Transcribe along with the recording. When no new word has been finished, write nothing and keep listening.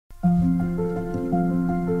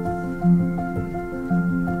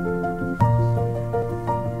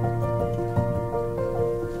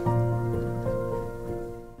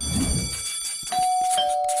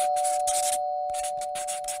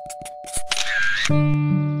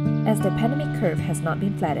As the pandemic curve has not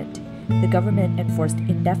been flattened, the government enforced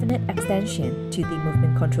indefinite extension to the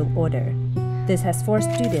movement control order. This has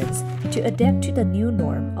forced students to adapt to the new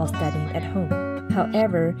norm of studying at home.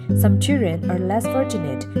 However, some children are less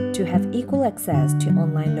fortunate to have equal access to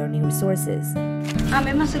online learning resources.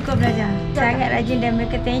 Memang suka belajar. Sangat rajin dan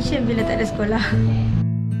mereka tension bila tak ada sekolah.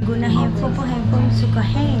 Guna handphone suka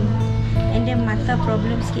hang. And then mata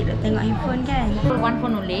problem sikit tengok handphone kan. One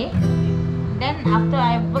phone only. Then after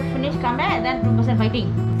I work finish come back, then 2%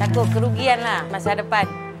 fighting. Takut kerugian lah masa depan.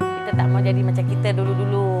 Kita tak mau jadi macam kita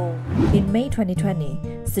dulu-dulu. In May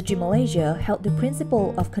 2020, home.Tzu Malaysia held the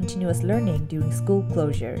principle of continuous learning during school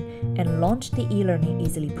closure and launched the e-learning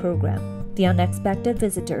easily program. The unexpected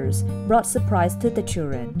visitors brought surprise to the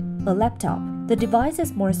children. A laptop, the device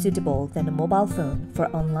is more suitable than a mobile phone for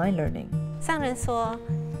online learning. 上人说，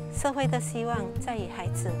社会的希望在于孩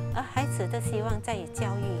子，而孩子的希望在于教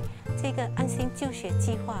育。这个安心就学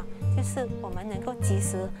计划，就是我们能够及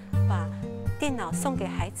时把电脑送给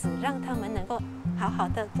孩子，让他们能够好好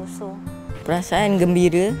的读书。Perasaan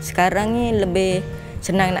gembira. Sekarang ni lebih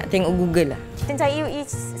senang nak tengok Google 了。现在因为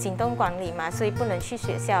行动管理嘛，所以不能去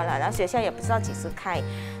学校了，然后学校也不知道几时开，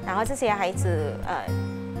然后这些孩子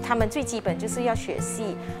他们最基本就是要学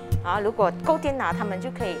习，然后如果够电脑，他们就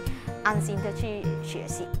可以安心的去学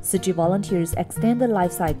习。home.Tzu volunteers extend the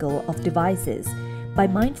life cycle of devices by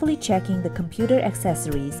mindfully checking the computer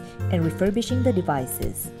accessories and refurbishing the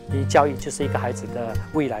devices. 教育就是一个孩子的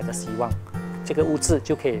未来的希望，这个物质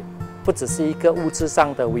就可以不只是一个物质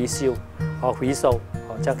上的维修和回收，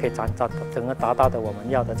这样可以整个达到的我们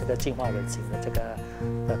要的这个净化人心的这个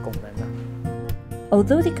功能。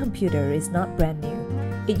Although the computer is not brand new,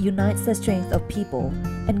 it unites the strength of people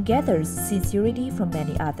and gathers sincerity from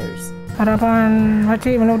many others. Harapan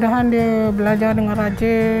Pakcik mudah-mudahan dia belajar dengan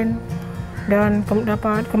rajin dan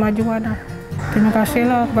dapat kemajuan. Terima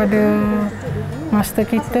kasihlah kepada master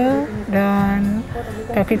kita dan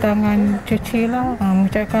kaki tangan Cici lah.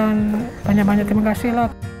 Mengucapkan banyak-banyak terima kasihlah.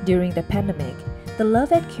 During the pandemic, the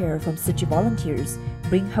love and care from home.Tzu volunteers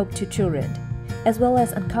bring hope to children, as well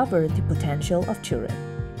as uncover the potential of children.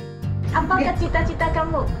 Apakah cita-cita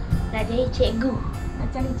kamu? Nak jadi cikgu. Nak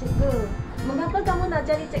jadi cikgu. Mengapa kamu nak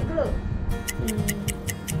jadi cikgu?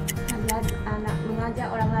 Nak mengajar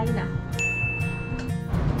orang lain lah.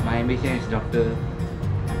 My ambition is doctor.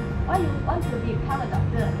 Why you want to become a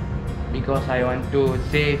doctor? Because I want to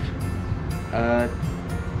save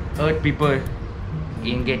Earth people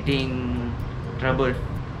in getting trouble.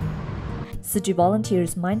 home.Tzu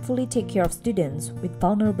volunteers mindfully take care of students with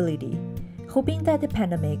vulnerability, hoping that the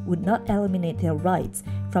pandemic would not eliminate their rights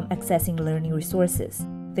from accessing learning resources.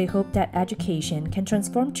 They hope that education can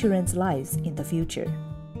transform children's lives in the future.